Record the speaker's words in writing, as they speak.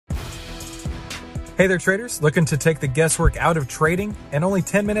Hey there, traders. Looking to take the guesswork out of trading in only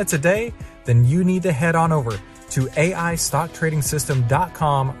 10 minutes a day? Then you need to head on over to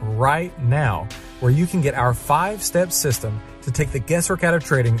AIStockTradingSystem.com right now, where you can get our 5-step system to take the guesswork out of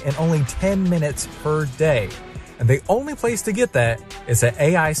trading in only 10 minutes per day. And the only place to get that is at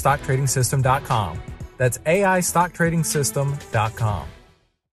AIStockTradingSystem.com. That's AIStockTradingSystem.com.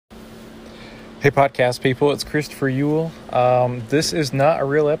 Hey podcast people, it's Christopher Ewell. This is not a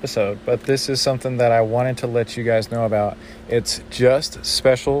real episode, but this is something that I wanted to let you guys know about. It's just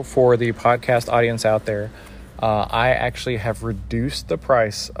special for the podcast audience out there. I actually have reduced the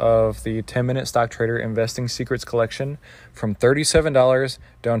price of the 10-Minute Stock Trader Investing Secrets Collection from $37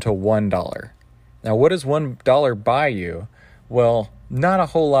 down to $1. Now, what does $1 buy you? Well, not a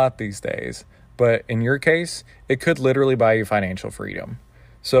whole lot these days, but in your case, it could literally buy you financial freedom.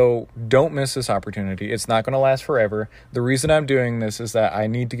 So don't miss this opportunity. It's not going to last forever. The reason I'm doing this is that I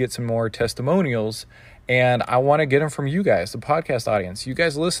need to get some more testimonials, and I want to get them from you guys, the podcast audience. You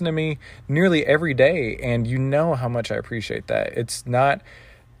guys listen to me nearly every day, and you know how much I appreciate that. It's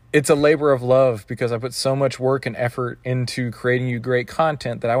a labor of love because I put so much work and effort into creating you great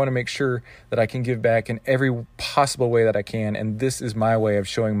content that I want to make sure that I can give back in every possible way that I can. And this is my way of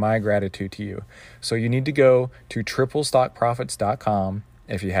showing my gratitude to you. So you need to go to TripleStockProfits.com.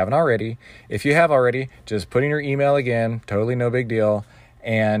 If you haven't already. If you have already, just put in your email again, totally no big deal,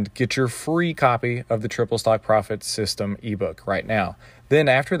 and get your free copy of the Triple Stock Profits System ebook right now. Then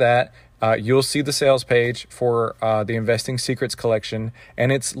after that, you'll see the sales page for the Investing Secrets Collection,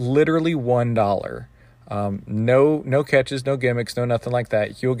 and it's literally $1. No catches, no gimmicks, no nothing like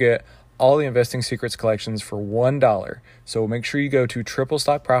that. You'll get all the Investing Secrets collections for $1. So make sure you go to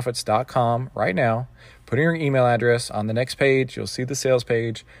TripleStockProfits.com right now. Put in your email address. On the next page, you'll see the sales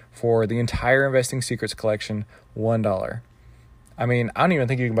page for the entire Investing Secrets collection, $1. I mean, I don't even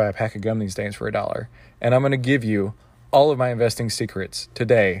think you can buy a pack of gum these days for $1. And I'm going to give you all of my investing secrets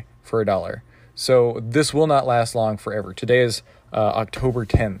today for $1. So this will not last long forever. Today is October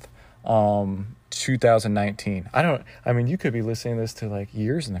 10th, 2019. You could be listening to this to like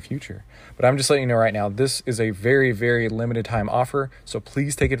years in the future, but I'm just letting you know right now, this is a very, very limited time offer. So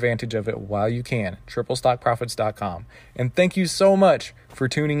please take advantage of it while you can. TripleStockProfits.com. And thank you so much for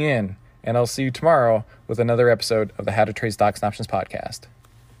tuning in. And I'll see you tomorrow with another episode of the How to Trade Stocks and Options podcast.